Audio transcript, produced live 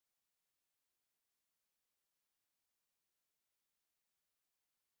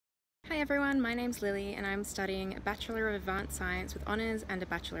Hi everyone, my name's Lily and I'm studying a Bachelor of Advanced Science with Honours and a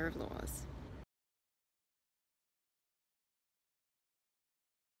Bachelor of Laws.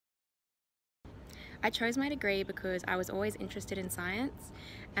 I chose my degree because I was always interested in science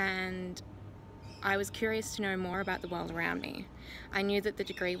and I was curious to know more about the world around me. I knew that the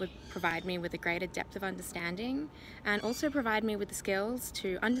degree would provide me with a greater depth of understanding and also provide me with the skills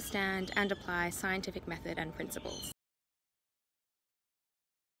to understand and apply scientific method and principles.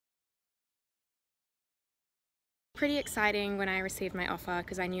 Pretty exciting when I received my offer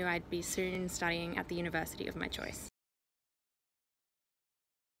because I knew I'd be soon studying at the university of my choice.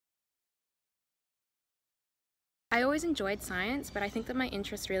 I always enjoyed science, but I think that my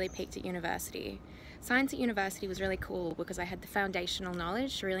interest really peaked at university. Science at university was really cool because I had the foundational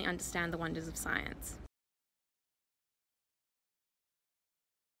knowledge to really understand the wonders of science.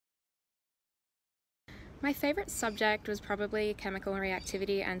 My favourite subject was probably chemical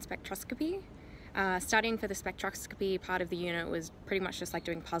reactivity and spectroscopy. Studying for the spectroscopy part of the unit was pretty much just like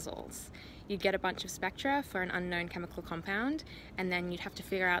doing puzzles. You'd get a bunch of spectra for an unknown chemical compound, and then you'd have to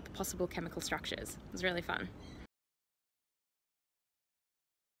figure out the possible chemical structures. It was really fun.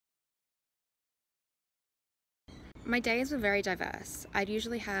 My days were very diverse. I'd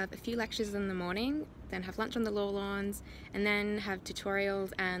usually have a few lectures in the morning, then have lunch on the law lawns, and then have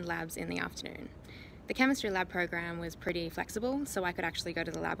tutorials and labs in the afternoon. The chemistry lab program was pretty flexible, so I could actually go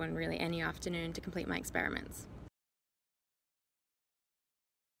to the lab on really any afternoon to complete my experiments.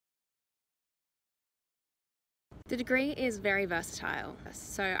 The degree is very versatile.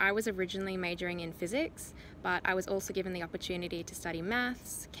 So I was originally majoring in physics, but I was also given the opportunity to study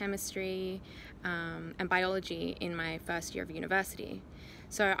maths, chemistry, and biology in my first year of university.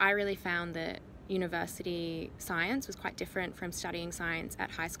 So I really found that university science was quite different from studying science at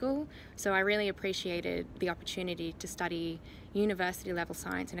high school. So I really appreciated the opportunity to study university level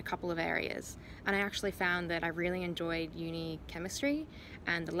science in a couple of areas. And I actually found that I really enjoyed uni chemistry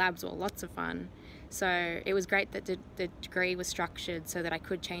and the labs were lots of fun. So it was great that the degree was structured so that I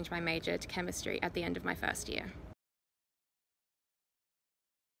could change my major to chemistry at the end of my first year.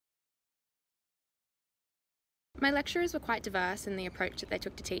 My lecturers were quite diverse in the approach that they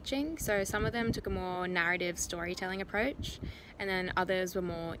took to teaching, so some of them took a more narrative storytelling approach, and then others were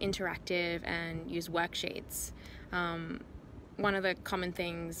more interactive and used worksheets. One of the common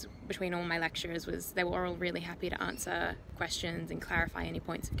things between all my lecturers was they were all really happy to answer questions and clarify any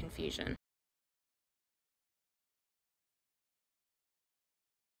points of confusion.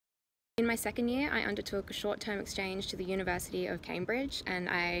 In my second year, I undertook a short-term exchange to the University of Cambridge and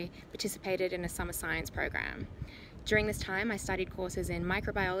I participated in a summer science program. During this time, I studied courses in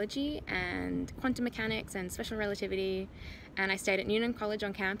microbiology and quantum mechanics and special relativity, and I stayed at Newnham College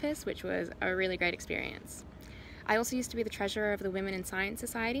on campus, which was a really great experience. I also used to be the treasurer of the Women in Science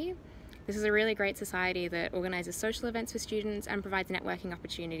Society. This is a really great society that organises social events for students and provides networking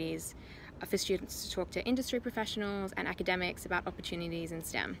opportunities for students to talk to industry professionals and academics about opportunities in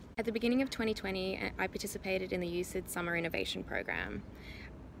STEM. At the beginning of 2020, I participated in the UCID Summer Innovation Program.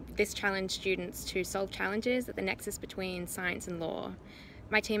 This challenged students to solve challenges at the nexus between science and law.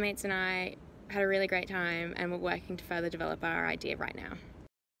 My teammates and I had a really great time and we're working to further develop our idea right now.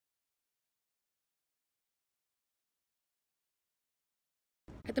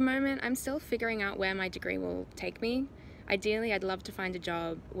 At the moment, I'm still figuring out where my degree will take me. Ideally, I'd love to find a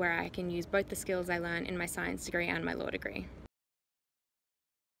job where I can use both the skills I learned in my science degree and my law degree.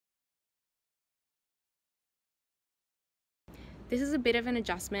 This is a bit of an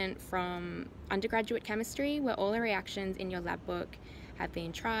adjustment from undergraduate chemistry, where all the reactions in your lab book have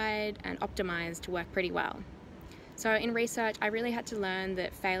been tried and optimized to work pretty well. So in research, I really had to learn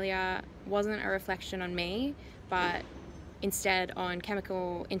that failure wasn't a reflection on me, but instead on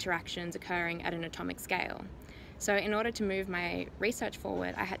chemical interactions occurring at an atomic scale. So in order to move my research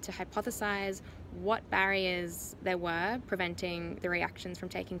forward, I had to hypothesize what barriers there were preventing the reactions from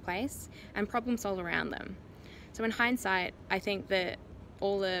taking place and problem solve around them. So in hindsight, I think that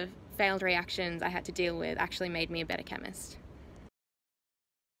all the failed reactions I had to deal with actually made me a better chemist.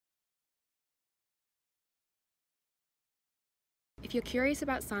 If you're curious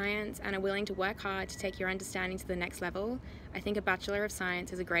about science and are willing to work hard to take your understanding to the next level, I think a Bachelor of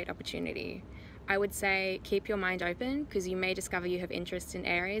Science is a great opportunity. I would say keep your mind open because you may discover you have interest in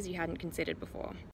areas you hadn't considered before.